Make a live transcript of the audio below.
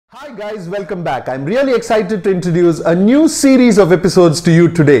Hi guys, welcome back. I'm really excited to introduce a new series of episodes to you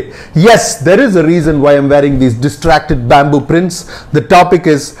today. Yes, there is a reason why I'm wearing these distracted bamboo prints. The topic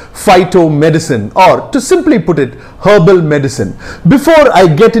is phytomedicine, or to simply put it, herbal medicine. Before I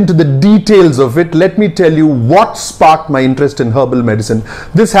get into the details of it, let me tell you what sparked my interest in herbal medicine.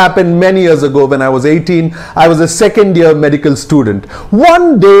 This happened many years ago when I was 18. I was a second year medical student.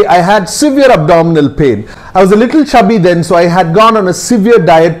 One day I had severe abdominal pain. I was a little chubby then, so I had gone on a severe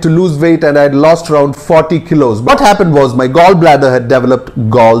diet to lose weight and I had lost around 40 kilos. What happened was my gallbladder had developed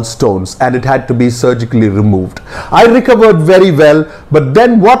gallstones and it had to be surgically removed. I recovered very well, but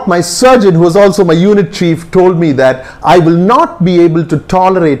then what my surgeon, who was also my unit chief, told me that I will not be able to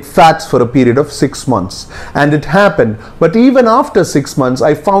tolerate fats for a period of 6 months. And it happened. But even after 6 months,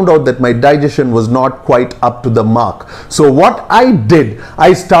 I found out that my digestion was not quite up to the mark. So what I did,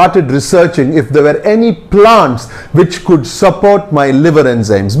 I started researching if there were any plants which could support my liver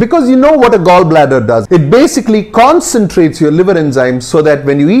enzymes, because you know what a gallbladder does. It basically concentrates your liver enzymes so that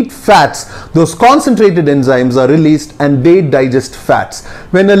when you eat fats, those concentrated enzymes are released and they digest fats.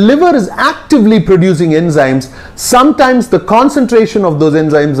 When a liver is actively producing enzymes, sometimes the concentration of those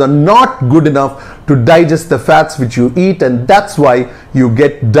enzymes are not good enough to digest the fats which you eat, and that's why you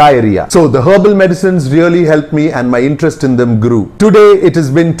get diarrhea. So the herbal medicines really helped me and my interest in them grew. Today it has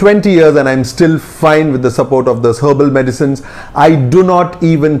been 20 years and I'm still fine with the support of those herbal medicines. I do not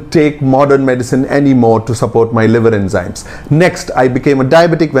even take modern medicine anymore to support my liver enzymes. Next, I became a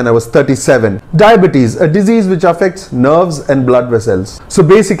diabetic when I was 37. Diabetes, a disease which affects nerves and blood vessels. So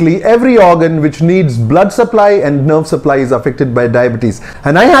basically every organ which needs blood supply and nerve supply is affected by diabetes,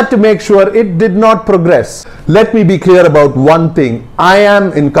 and I had to make sure it did not progress. Let me be clear about one thing. I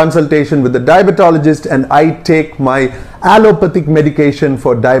am in consultation with a diabetologist and I take my allopathic medication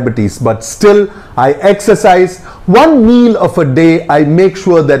for diabetes, but still I exercise. One meal of a day, I make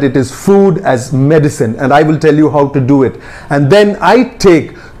sure that it is food as medicine, and I will tell you how to do it. And then I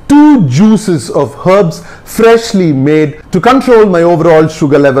take 2 juices of herbs freshly made to control my overall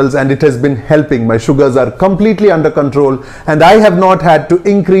sugar levels, and it has been helping. My sugars are completely under control and I have not had to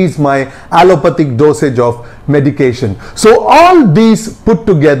increase my allopathic dosage of medication. So all these put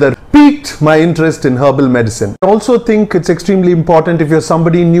together piqued my interest in herbal medicine. I also think it's extremely important, if you're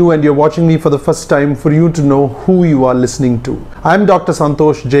somebody new and you're watching me for the first time, for you to know who you are listening to. I'm Dr.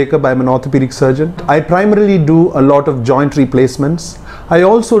 Santosh Jacob. I'm an orthopedic surgeon. I primarily do a lot of joint replacements. I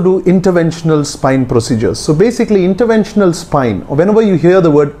also do interventional spine procedures. So basically interventional spine, or whenever you hear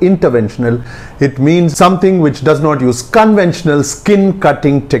the word interventional, it means something which does not use conventional skin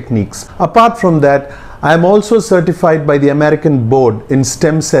cutting techniques. Apart from that, I am also certified by the American Board in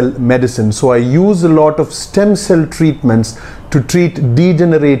stem cell medicine. So I use a lot of stem cell treatments to treat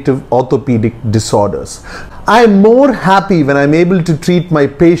degenerative orthopedic disorders. I am more happy when I'm able to treat my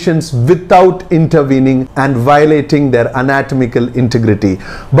patients without intervening and violating their anatomical integrity.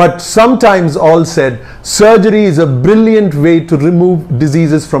 But sometimes, all said, surgery is a brilliant way to remove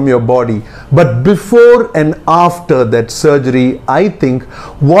diseases from your body. But before and after that surgery, I think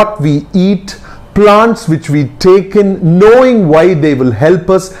what we eat, plants which we take in, knowing why they will help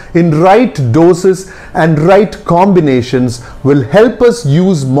us in right doses and right combinations, will help us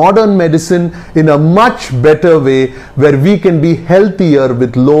use modern medicine in a much better way, where we can be healthier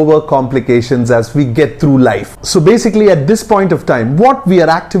with lower complications as we get through life. So basically at this point of time, what we are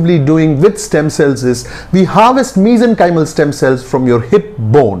actively doing with stem cells is we harvest mesenchymal stem cells from your hip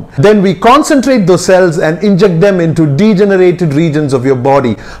bone. Then we concentrate those cells and inject them into degenerated regions of your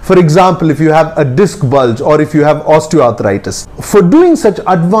body. For example, if you have a disc bulge or if you have osteoarthritis. For doing such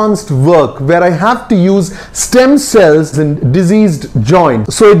advanced work where I have to use stem cells in diseased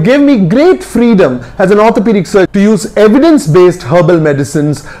joints, so it gave me great freedom as an orthopedic surgeon to use evidence-based herbal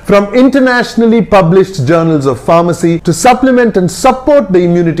medicines from internationally published journals of pharmacy to supplement and support the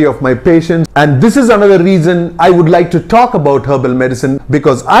immunity of my patients. And this is another reason I would like to talk about herbal medicine,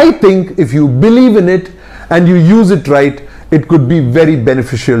 because I think if you believe in it and you use it right, it could be very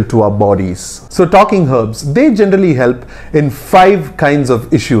beneficial to our bodies. So talking herbs, they generally help in 5 kinds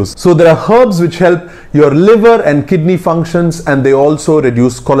of issues. So there are herbs which help your liver and kidney functions, and they also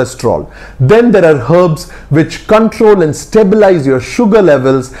reduce cholesterol. Then there are herbs which control and stabilize your sugar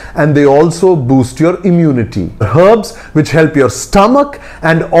levels, and they also boost your immunity. Herbs which help your stomach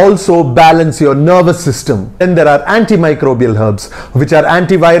and also balance your nervous system. Then there are antimicrobial herbs which are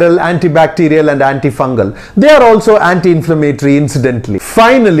antiviral, antibacterial and antifungal. They are also anti-inflammatory incidentally.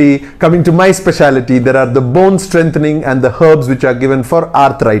 Finally, coming to my specialty, there are the bone strengthening and the herbs which are given for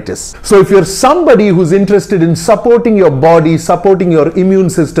arthritis. So if you're somebody who who's interested in supporting your body, supporting your immune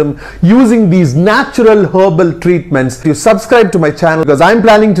system using these natural herbal treatments, you subscribe to my channel because I'm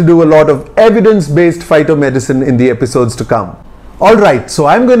planning to do a lot of evidence-based phytomedicine in the episodes to come. Alright, so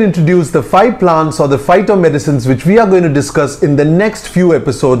I'm going to introduce the 5 plants or the phytomedicines which we are going to discuss in the next few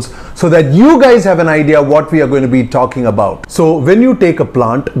episodes so that you guys have an idea what we are going to be talking about. So when you take a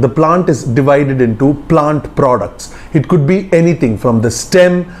plant, the plant is divided into plant products. It could be anything from the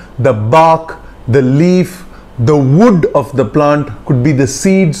stem, the bark, the leaf, the wood of the plant, could be the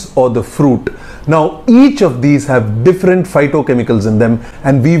seeds or the fruit. Now each of these have different phytochemicals in them,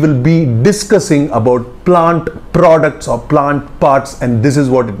 and we will be discussing about plant products or plant parts, and this is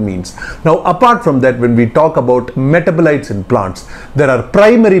what it means. Now apart from that, when we talk about metabolites in plants, there are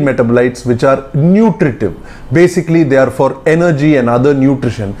primary metabolites which are nutritive. Basically they are for energy and other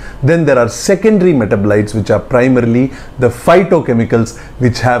nutrition. Then there are secondary metabolites which are primarily the phytochemicals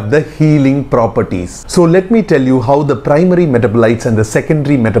which have the healing properties. So let me tell you how the primary metabolites and the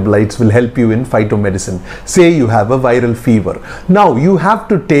secondary metabolites will help you in phytomedicine. Say you have a viral fever. Now you have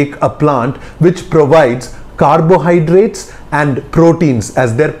to take a plant which provides carbohydrates and proteins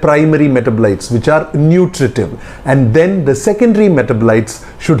as their primary metabolites which are nutritive, and then the secondary metabolites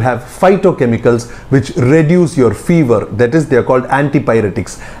should have phytochemicals which reduce your fever, that is they are called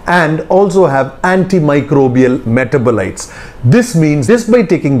antipyretics, and also have antimicrobial metabolites. This means just by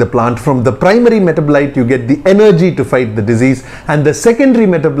taking the plant, from the primary metabolite you get the energy to fight the disease, and the secondary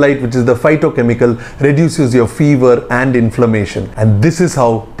metabolite, which is the phytochemical, reduces your fever and inflammation. And this is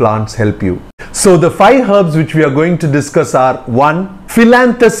how plants help you. So the 5 herbs which we are going to discuss are: 1.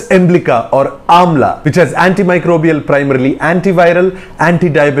 Phyllanthus emblica or amla, which has antimicrobial, primarily antiviral,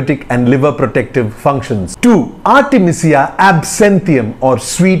 anti-diabetic and liver protective functions. 2. Artemisia absinthium or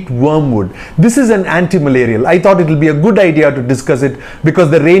sweet wormwood. This is an anti-malarial. I thought it will be a good idea to discuss it because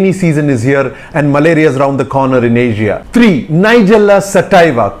the rainy season is here and malaria is around the corner in Asia. 3. Nigella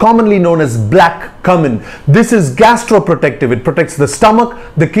sativa, commonly known as black cumin. This is gastroprotective. It protects the stomach,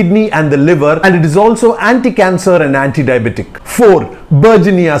 the kidney and the liver, and it is also anti-cancer and anti-diabetic. 4.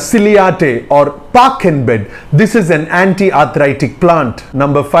 Bergenia ciliate or Parkenbed. This is an anti-arthritic plant.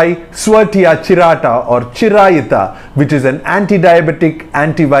 Number 5. Swartia chirata or Chirayita, which is an anti-diabetic,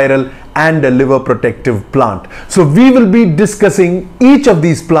 antiviral and a liver protective plant. So we will be discussing each of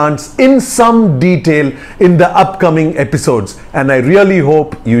these plants in some detail in the upcoming episodes, and I really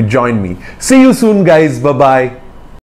hope you join me. See you soon guys. Bye bye.